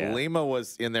time. Yeah. Lima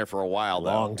was in there for a while,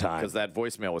 though. Long time. Because that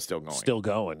voicemail was still going. Still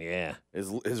going, yeah. His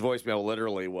voicemail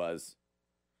literally was,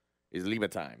 "Is Lima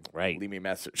time? Right. Leave me a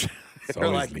message." It's We're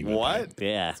always like, Lima what? time.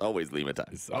 Yeah. It's always Lima time.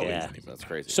 It's always Yeah. Lima That's time.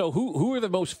 crazy. So who are the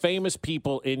most famous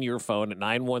people in your phone at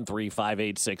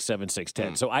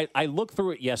 913-586-7610? So I looked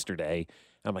through it yesterday.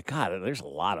 I'm like, God, there's a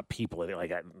lot of people in it.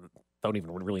 Like I don't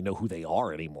even really know who they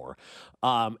are anymore.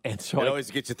 And so It always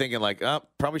gets you thinking, like,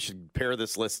 probably should pare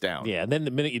this list down. yeah, and then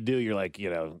the minute you do, you're like,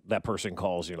 that person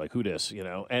calls, you're like, who dis,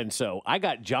 And so I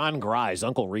got John Grise,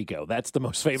 Uncle Rico. That's the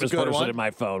most famous good person one. in my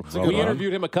phone. a good We one.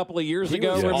 interviewed him a couple of years He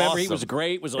ago. was Remember, he was awesome.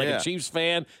 great. Was like Yeah. a Chiefs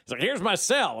fan. He's like, here's my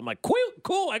cell. I'm like,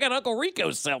 cool. I got Uncle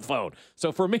Rico's cell phone.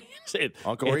 So for me, it's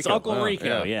Uncle Rico. Uncle Oh,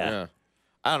 Rico. Yeah.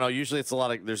 I don't know. Usually it's a lot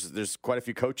of, there's quite a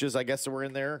few coaches, I guess, that were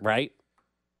in there. Right.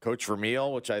 Coach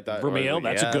Vermeil, which I thought. Vermeil,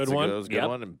 that's a good one. That was a good Yep.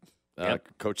 one. And Yep.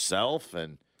 Coach Self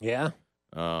and, Yeah.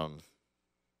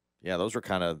 those were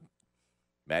kind of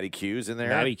Matty Q's in there.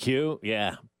 Matty Q.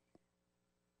 Yeah.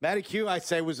 Matty Q, I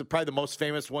say, was probably the most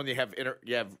famous one. You have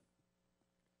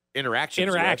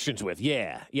interactions with.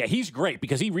 Yeah. Yeah. He's great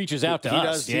because he reaches out to he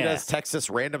us. He does text us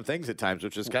random things at times,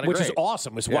 which is kind of Which great. is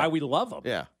awesome. It's why we love him.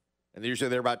 Yeah. And usually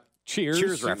they're about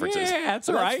Cheers references. Yeah, that's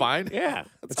So all right. that's fine. Yeah.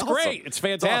 That's It's awesome. great. It's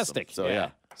fantastic.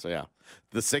 awesome. So yeah.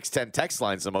 The 610 text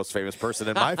line's the most famous person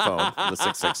in my phone. The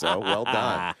 660. Well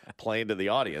done. Playing to the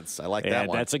audience. I like that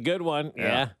one. That's a good one.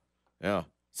 Yeah. Yeah.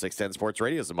 610 Sports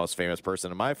Radio is the most famous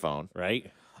person in my phone.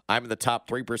 Right. I'm in the top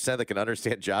 3% that can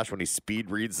understand Josh when he speed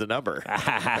reads the number.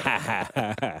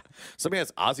 Somebody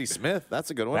has Ozzie Smith. That's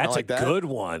a good one. That's I like a that. good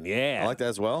one. Yeah. I like that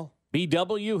as well.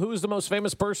 BW, who's the most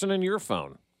famous person in your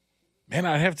phone? Man,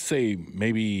 I'd have to say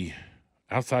maybe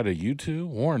outside of you two,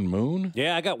 Warren Moon.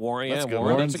 Yeah, I got Warren. That's Yeah, good.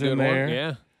 Warren. Warren's That's a good in one. there.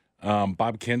 Yeah.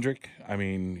 Bob Kendrick. I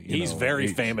mean, He's very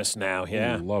famous now.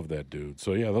 Yeah. love that dude.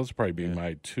 So yeah, those would probably be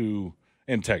my two.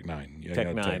 And Tech Nine. Yeah,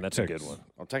 Tech Nine, that's a good one.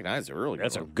 Oh, Tech Nine's a really good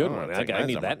That's one. a good Oh, one. Tech I Nine's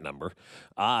need that number.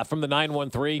 From the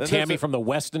 913, Tammy from the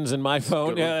Westons in my phone.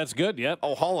 good Yeah, one. that's good. Yep.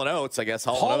 Oh, Hall & Oates, I guess.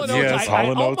 Hall & Oates. Yes, I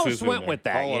Hall & Oates almost is in went there. with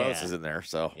that. Hall & yeah. Oates is in there,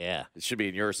 so Yeah. it should be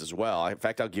in yours as well. In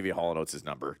fact, I'll give you Hall & Oates'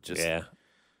 number. Just Yeah.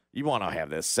 You want to have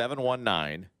this.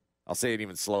 719. I'll say it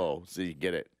even slow so you can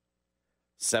get it.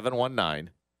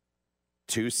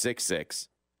 719-266-6610.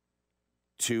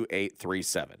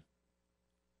 2837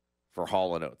 for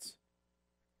Hall & Oates.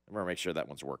 I'm going to make sure that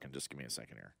one's working. Just give me a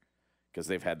second here. Because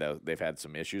they've had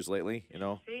some issues lately, you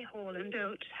know. Hall &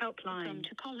 Oates helpline. Welcome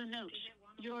to Hall & Oates.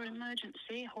 Your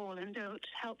emergency Hall & Oates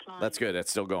helpline. That's good. That's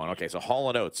still going. Okay, so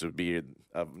Hall & Oates would be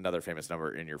another famous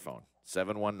number in your phone.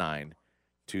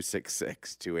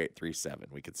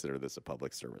 719-266-2837. We consider this a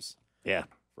public service. Yeah.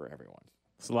 For everyone.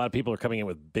 So a lot of people are coming in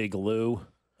with Big Lou.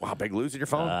 Wow, Big Lou's in your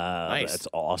phone? Nice. That's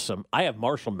awesome. I have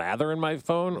Marshall Mather in my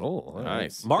phone. Oh,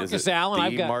 nice. Marcus Allen.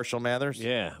 I've got Marshall Mathers?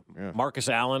 Yeah. Marcus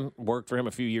Allen worked for him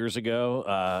a few years ago.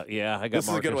 I got this Marcus.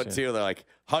 Is a good one, too. They're like,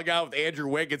 hung out with Andrew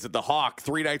Wiggins at the Hawk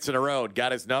 3 nights in a row and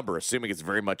got his number, assuming it's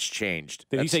very much changed.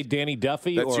 Did he say Danny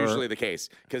Duffy? That's usually the case.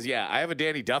 Because, I have a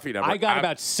Danny Duffy number. I got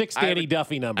about 6 Danny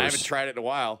Duffy numbers. I haven't tried it in a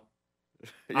while.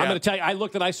 I'm going to tell you,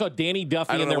 I saw Danny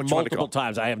Duffy in there multiple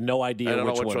times. I have no idea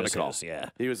which one to call. Yeah.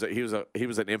 He was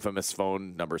an infamous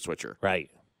phone number switcher. Right.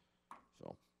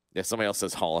 So somebody else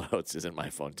says Hall & Oates is in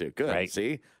my phone too. Good. Right.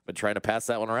 See? Been trying to pass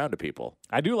that one around to people.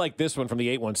 I do like this one from the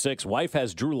 816. Wife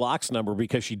has Drew Locke's number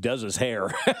because she does his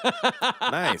hair.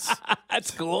 Nice. That's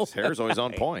cool. His hair's always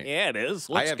on point. Yeah, it is.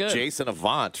 I have good. Jason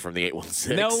Avant from the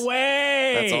 816. No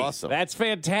way. That's awesome. That's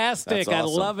fantastic. That's awesome.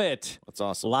 I love it. That's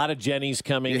awesome. A lot of Jennies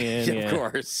coming in. Of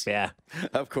course. Yeah.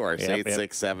 Of course.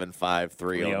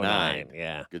 8675309.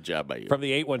 Yeah. Good job by you. From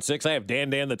the 816, I have Dan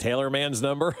the Taylor Man's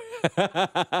number.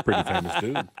 Pretty famous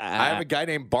dude. I have a guy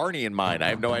named Barney in mind. I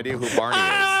have no idea who Barney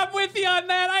is. I'm with you on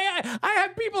that. I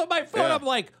had people at my phone. Yeah. I'm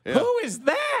like, who is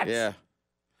that? Yeah.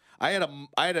 There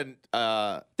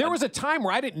was a time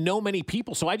where I didn't know many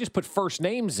people, so I just put first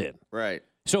names in. Right.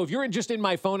 So if you're just in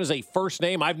my phone as a first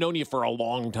name, I've known you for a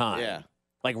long time. Yeah.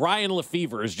 Like Ryan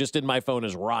Lefevre is just in my phone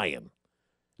as Ryan.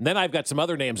 And then I've got some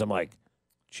other names. I'm like,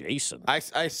 Jason. I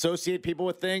associate people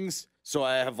with things, so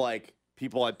I have like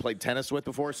people I'd played tennis with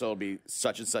before, so it'll be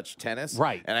such and such tennis.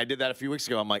 Right. And I did that a few weeks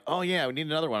ago. I'm like, oh yeah, we need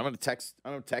another one. I'm gonna text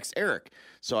Eric.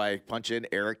 So I punch in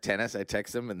Eric Tennis, I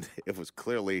text him, and it was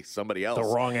clearly somebody else. The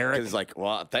wrong Eric. He's like,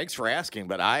 well, thanks for asking,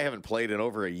 but I haven't played in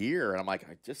over a year. And I'm like,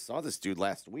 I just saw this dude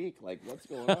last week. Like, what's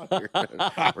going on here?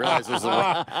 I realized it was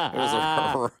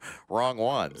the wrong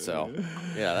one. So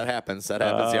yeah, that happens.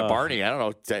 Yeah, Barney, I don't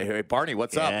know. Hey, Barney,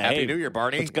 what's up? Happy New Year,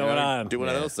 Barney. What's going on? Do one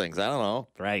of those things. I don't know.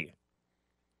 Right.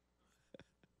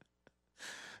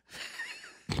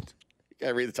 Can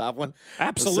I read the top one?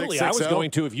 Absolutely. I was going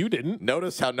to if you didn't.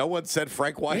 Notice how no one said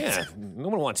Frank White. Yeah, no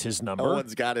one wants his number. No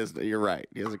one's got his. You're right.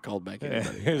 He hasn't called back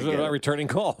anybody. Here's a returning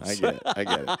calls.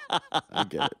 I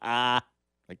get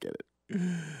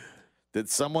it. Did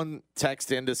someone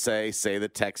text in to say the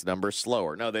text number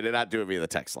slower? No, they did not do it via the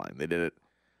text line. They did it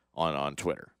on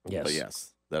Twitter. Yes. But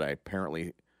yes, that I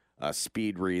apparently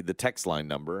speed read the text line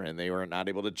number, and they were not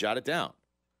able to jot it down.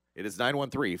 It is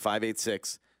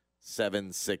 913-586-7610.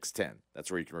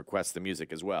 That's where you can request the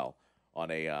music as well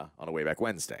on a Way Back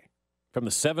Wednesday. From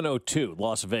the 702,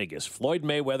 Las Vegas, Floyd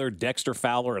Mayweather, Dexter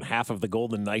Fowler, and half of the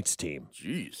Golden Knights team.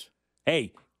 Jeez.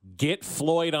 Hey, get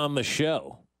Floyd on the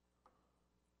show.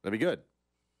 That'd be good.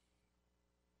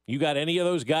 You got any of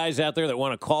those guys out there that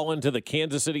want to call into the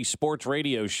Kansas City Sports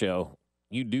Radio show,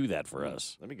 you do that for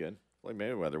us. That'd be good. Floyd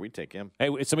Mayweather, we'd take him. Hey,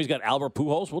 if somebody's got Albert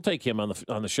Pujols, we'll take him on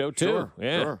the show too. Sure,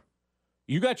 yeah. Sure.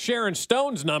 You got Sharon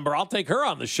Stone's number. I'll take her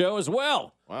on the show as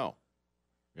well. Wow.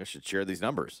 You should share these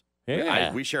numbers.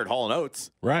 Yeah. We shared Hall &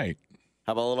 Oates. Right.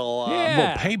 Have a little, little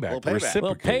payback.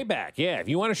 Little payback. Yeah. If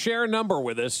you want to share a number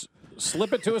with us,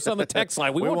 slip it to us on the text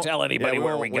line. We won't tell anybody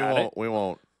where we got it. We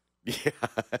won't.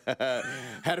 Yeah.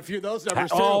 Had a few of those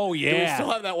numbers, too. Oh, yeah. Do we still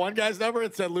have that one guy's number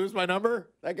that said lose my number?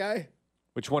 That guy?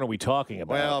 Which one are we talking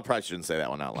about? Well, I probably shouldn't say that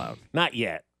one out loud. Not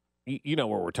yet. You know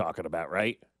what we're talking about,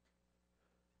 right?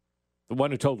 The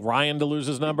one who told Ryan to lose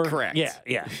his number? Correct. Yeah.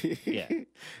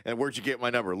 And where'd you get my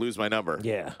number? Lose my number.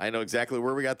 Yeah. I know exactly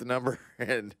where we got the number,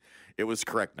 and it was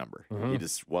correct number. Mm-hmm. He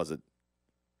just wasn't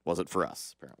for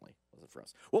us, apparently. Wasn't for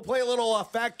us. We'll play a little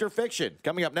Fact or Fiction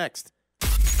coming up next.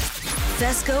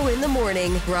 Fesco in the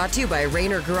Morning, brought to you by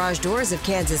Rainer Garage Doors of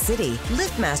Kansas City.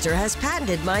 LiftMaster has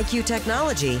patented MyQ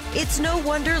technology. It's no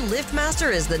wonder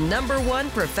LiftMaster is the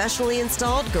 #1 professionally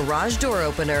installed garage door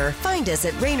opener. Find us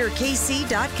at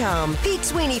RainerKC.com. Pete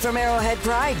Sweeney from Arrowhead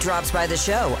Pride drops by the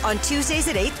show on Tuesdays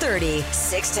at 8:30.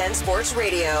 610 Sports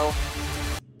Radio.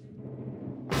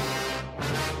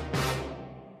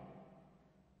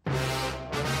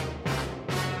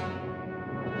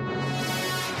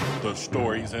 The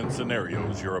stories and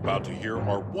scenarios you're about to hear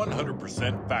are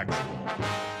 100% factual.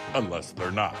 Unless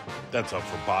they're not. That's up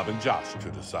for Bob and Josh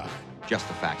to decide. Just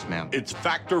the facts, ma'am. It's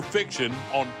Fact or Fiction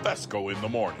on Fesco in the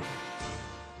Morning.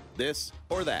 This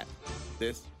or that.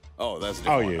 This Oh, that's a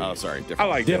different one. yeah. Oh, sorry. Different. I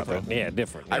like Different. Yeah,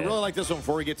 different. I yeah. really like this one.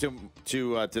 Before we get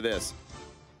to this,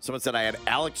 someone said I had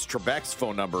Alex Trebek's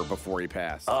phone number before he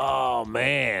passed. Oh,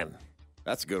 man.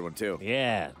 That's a good one, too.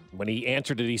 Yeah. When he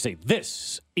answered it, he said,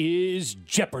 "This is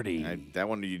Jeopardy." That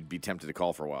one you'd be tempted to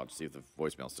call for a while to see if the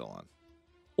voicemail's still on.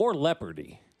 Or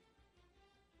Leopardy.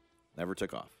 Never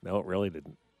took off. No, it really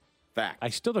didn't. Fact. I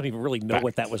still don't even really know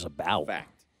what that was about.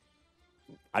 Fact.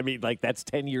 I mean, like, that's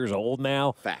 10 years old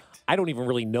now. Fact. I don't even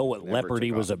really know what Never Leopardy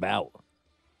took was off. about.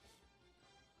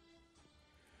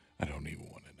 I don't even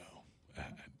want to know.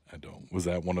 I don't. Was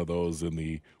that one of those in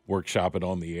the workshop it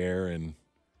on the air and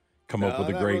come up with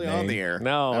a great really name? on the air.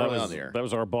 No, Not that really was on the air. that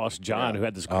was our boss John who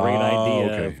had this great Oh,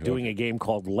 idea okay, of doing a game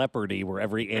called Leopardy, where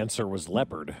every answer was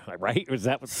leopard. Right? Was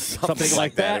that something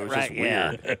like that? It was right? just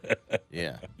weird.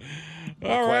 Yeah.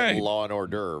 All right. Law and hors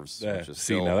d'oeuvres. Which is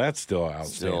See, now that's still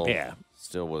outstanding.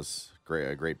 Still was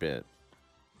a great bit.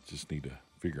 Just need to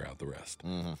figure out the rest.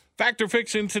 Mm-hmm. Fact or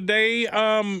fiction today.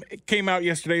 It came out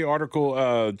yesterday.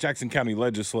 Article: Jackson County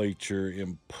Legislature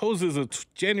imposes a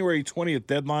January 20th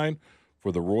deadline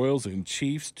for the Royals and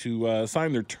Chiefs to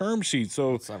sign their term sheet.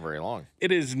 So it's not very long.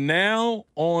 It is now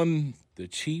on the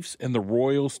Chiefs and the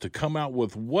Royals to come out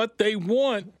with what they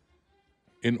want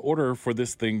in order for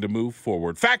this thing to move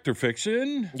forward. Fact or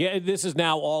fiction? Yeah, this is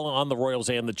now all on the Royals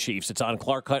and the Chiefs. It's on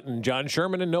Clark Hunt and John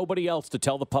Sherman and nobody else to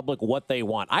tell the public what they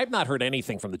want. I've not heard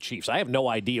anything from the Chiefs. I have no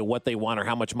idea what they want or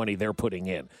how much money they're putting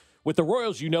in. With the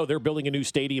Royals, you know they're building a new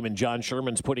stadium, and John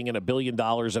Sherman's putting in $1 billion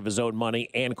of his own money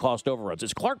and cost overruns.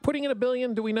 Is Clark putting in $1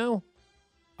 billion? Do we know?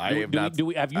 Have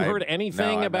you heard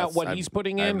anything about what he's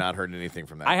putting in? I have not heard anything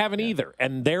from that. I haven't either,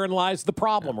 and therein lies the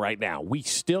problem right now. We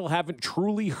still haven't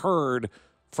truly heard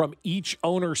from each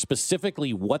owner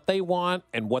specifically what they want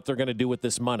and what they're going to do with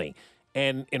this money.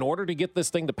 And in order to get this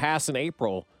thing to pass in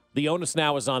April, the onus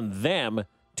now is on them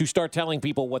to start telling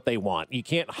people what they want. You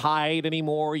can't hide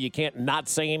anymore. You can't not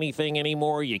say anything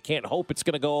anymore. You can't hope it's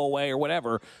going to go away or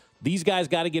whatever. These guys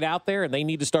got to get out there, and they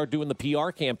need to start doing the PR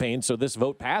campaign so this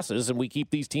vote passes and we keep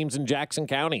these teams in Jackson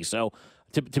County. So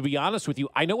to be honest with you,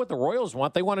 I know what the Royals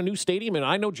want. They want a new stadium, and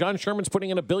I know John Sherman's putting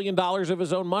in $1 billion of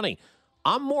his own money.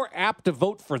 I'm more apt to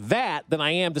vote for that than I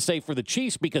am to say for the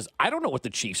Chiefs because I don't know what the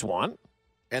Chiefs want.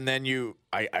 And then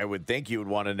I would think you would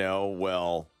want to know,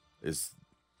 well,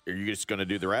 are you just going to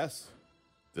do the rest?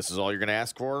 This is all you're going to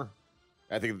ask for?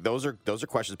 I think those are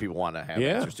questions people want to have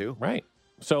answers to. Right.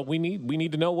 So we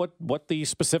need to know what the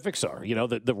specifics are. You know,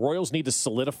 the Royals need to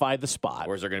solidify the spot.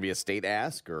 Or is there going to be a state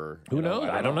ask? Or who knows?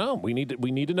 I don't know. We need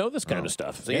to know this kind of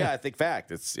stuff. So I think fact.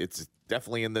 It's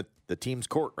definitely in the team's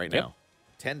court right now.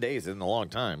 10 days isn't a long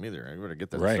time either. I better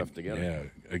get that stuff together.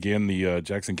 Yeah. Again, the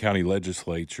Jackson County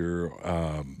Legislature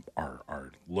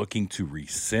are looking to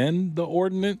rescind the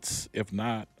ordinance if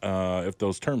not if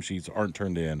those term sheets aren't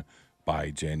turned in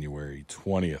by January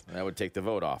 20th. That would take the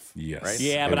vote off. Yes. Right?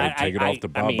 Yeah, but take it off the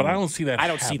ballot. But I don't see that. I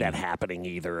don't see that happening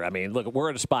either. I mean, look, we're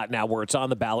at a spot now where it's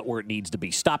on the ballot where it needs to be.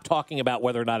 Stop talking about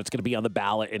whether or not it's going to be on the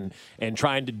ballot and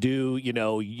trying to do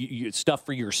stuff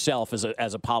for yourself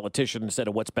as a politician instead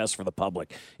of what's best for the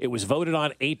public. It was voted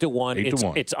on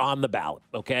 8-1. It's on the ballot.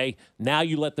 Okay, now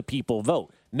you let the people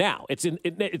vote. Now it's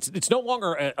no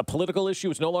longer a political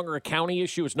issue. It's no longer a county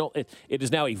issue. It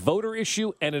is now a voter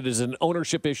issue, and it is an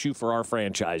ownership issue for our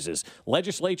franchises.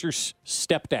 Legislatures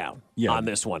step down on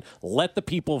this one. Let the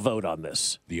people vote on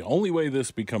this. The only way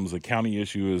this becomes a county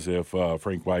issue is if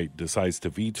Frank White decides to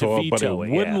veto it. But it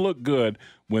wouldn't look good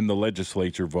when the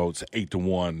legislature votes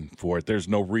 8-1 for it. There's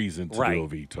no reason to do a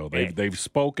veto. They've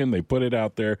spoken. They put it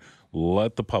out there.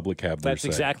 Let the public have their say.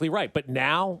 That's exactly right. But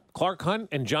now Clark Hunt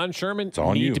and John Sherman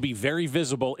need to be very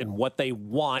visible in what they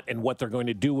want and what they're going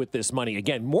to do with this money.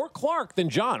 Again, more Clark than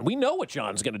John. We know what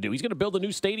John's going to do. He's going to build a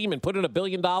new stadium and put in $1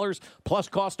 billion plus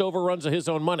cost overruns of his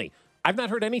own money. I've not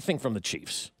heard anything from the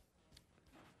Chiefs.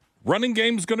 Running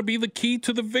game is going to be the key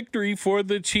to the victory for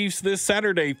the Chiefs this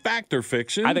Saturday. Fact or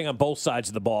fiction? I think on both sides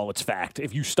of the ball, it's fact.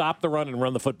 If you stop the run and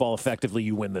run the football effectively,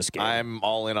 you win this game. I'm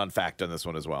all in on fact on this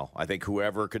one as well. I think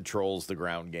whoever controls the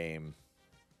ground game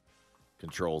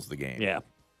controls the game. Yeah.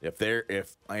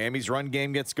 If Miami's run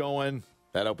game gets going,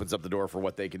 that opens up the door for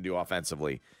what they can do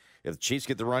offensively. If the Chiefs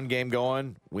get the run game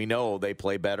going, we know they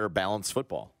play better balanced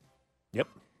football. Yep.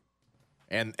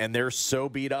 And they're so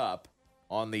beat up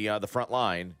on the front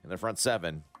line and the front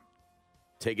seven.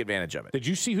 Take advantage of it. Did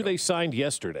you see who they signed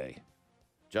yesterday?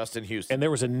 Justin Houston. And there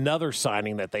was another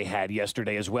signing that they had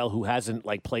yesterday as well who hasn't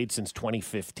played since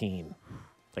 2015.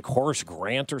 Like Horace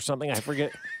Grant or something, I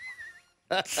forget.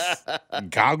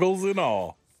 Goggles and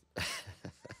all. I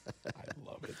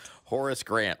love it. Horace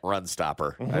Grant, run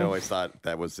stopper. I always thought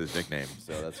that was his nickname,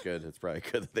 so that's good. It's probably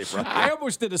good that they brought that. I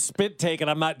almost did a spit take, and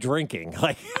I'm not drinking.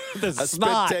 Like the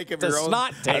snot take of your own.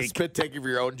 A spit take of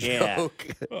your own joke.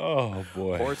 Oh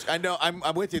boy. Horace, I know.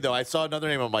 I'm with you though. I saw another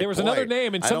name. I'm like, there was another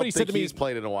name, and somebody said to me, he's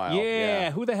played in a while.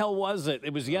 Yeah, who the hell was it?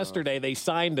 It was yesterday. They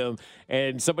signed him,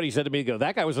 and somebody said to me, "Go,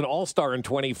 that guy was an all-star in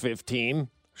 2015.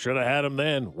 Should have had him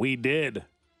then. We did."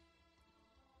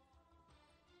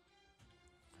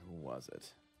 Who was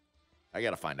it? I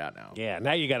got to find out now. Yeah,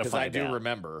 now you got to find out. I do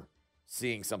remember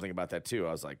seeing something about that too.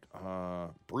 I was like,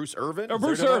 Bruce Irvin? Oh,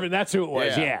 Bruce Irvin, that's who it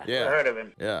was. Yeah. I heard of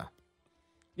him. Yeah.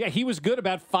 Yeah, he was good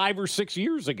about 5 or 6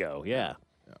 years ago. Yeah.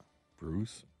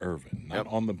 Bruce Irvin, not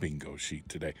on the bingo sheet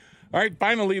today. All right,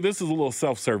 finally, this is a little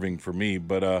self-serving for me,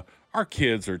 but our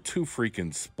kids are too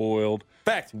freaking spoiled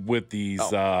with these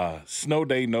snow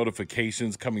day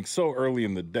notifications coming so early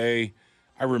in the day.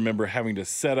 I remember having to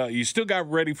set up. You still got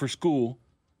ready for school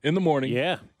in the morning.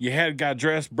 Yeah. You got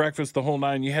dressed, breakfast, the whole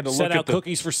nine. You had to set look out at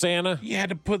cookies for Santa. You had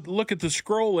to look at the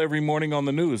scroll every morning on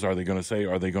the news. Are they going to say?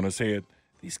 Are they going to say it?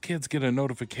 These kids get a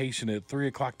notification at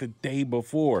 3:00 the day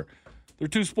before. They're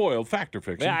too spoiled. Fact or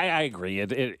fiction? Yeah, I agree.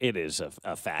 It is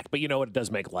a fact. But you know what? It does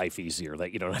make life easier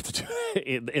that you don't have to do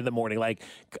it in the morning. Like,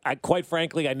 quite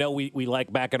frankly, I know we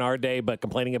like back in our day, but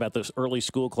complaining about those early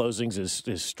school closings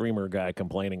is streamer guy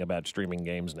complaining about streaming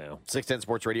games now. 610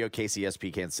 Sports Radio,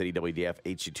 KCSP, Kansas City, WDF,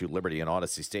 HD2, Liberty, and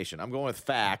Odyssey Station. I'm going with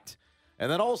fact.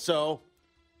 And then also,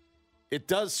 it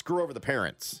does screw over the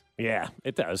parents. Yeah,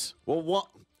 it does.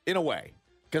 Well, in a way.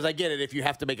 Because I get it. If you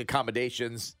have to make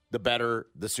accommodations, the better,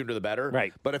 the sooner the better.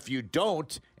 Right. But if you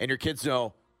don't, and your kids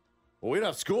know, well, we don't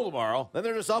have school tomorrow, then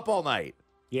they're just up all night.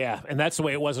 Yeah, and that's the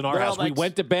way it was in our house. We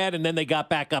went to bed, and then they got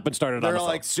back up and started on the phone.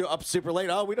 They're like up super late.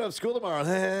 Oh, we don't have school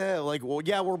tomorrow. Like, well,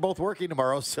 yeah, we're both working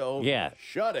tomorrow, so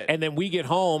shut it. And then we get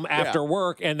home after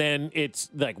work, and then it's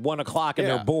like 1 o'clock, and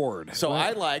they're bored. So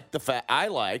I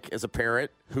like as a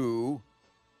parent who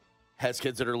has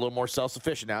kids that are a little more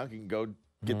self-sufficient now, can go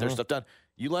get their stuff done.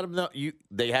 You let them know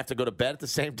they have to go to bed at the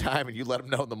same time, and you let them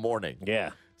know in the morning.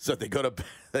 Yeah. So they go to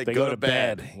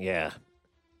bed. Yeah.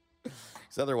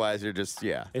 So otherwise, you're just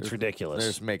It's ridiculous.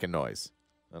 They're just making noise.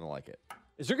 I don't like it.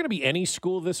 Is there going to be any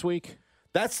school this week?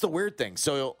 That's the weird thing.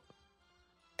 So,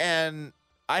 and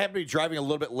I happened to be driving a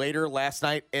little bit later last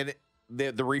night, and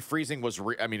the refreezing was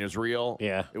it was real.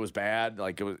 Yeah. It was bad.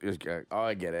 Like it was. Oh,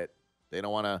 I get it. They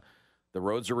don't want to. The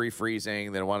roads are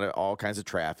refreezing. They don't want all kinds of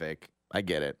traffic. I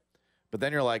get it. But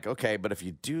then you're like, okay, but if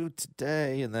you do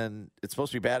today, and then it's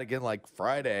supposed to be bad again, like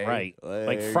Friday, right?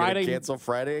 Like Friday, cancel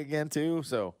Friday again too.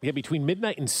 So between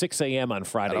midnight and 6 a.m. on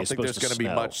Friday, I don't think there's going to be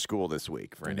much school this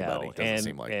week for anybody. No. Doesn't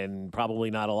seem like, and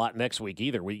probably not a lot next week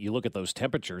either. You look at those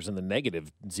temperatures in the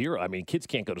 -0. I mean, kids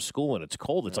can't go to school when it's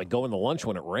cold. It's like going to lunch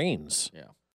when it rains. Yeah.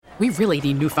 We really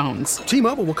need new phones.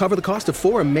 T-Mobile will cover the cost of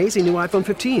 4 amazing new iPhone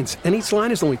 15s, and each line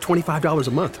is only $25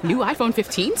 a month. New iPhone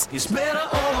 15s? It's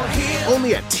better over here.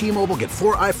 Only at T-Mobile, get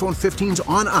 4 iPhone 15s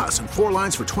on us and 4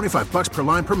 lines for $25 per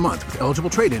line per month with eligible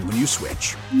trade-in when you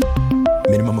switch.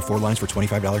 Minimum of 4 lines for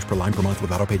 $25 per line per month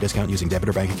with auto-pay discount using debit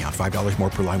or bank account. $5 more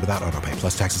per line without auto-pay,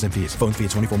 plus taxes and fees. Phone fee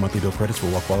at 24 monthly bill credits for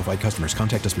well-qualified customers.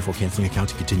 Contact us before canceling account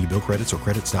to continue bill credits or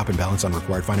credit stop and balance on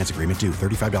required finance agreement due.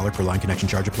 $35 per line connection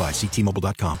charge applies. See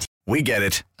T-Mobile.com. We get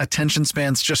it. Attention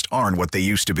spans just aren't what they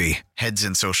used to be. Heads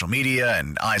in social media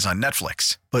and eyes on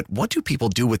Netflix. But what do people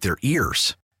do with their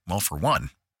ears? Well, for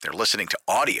one, they're listening to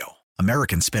audio.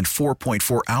 Americans spend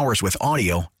 4.4 hours with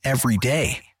audio every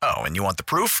day. Oh, and you want the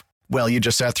proof? Well, you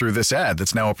just sat through this ad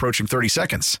that's now approaching 30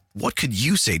 seconds. What could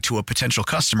you say to a potential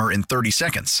customer in 30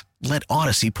 seconds? Let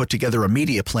Odyssey put together a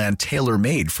media plan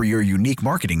tailor-made for your unique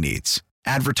marketing needs.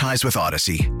 Advertise with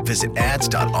Odyssey. Visit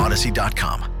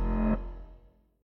ads.odyssey.com.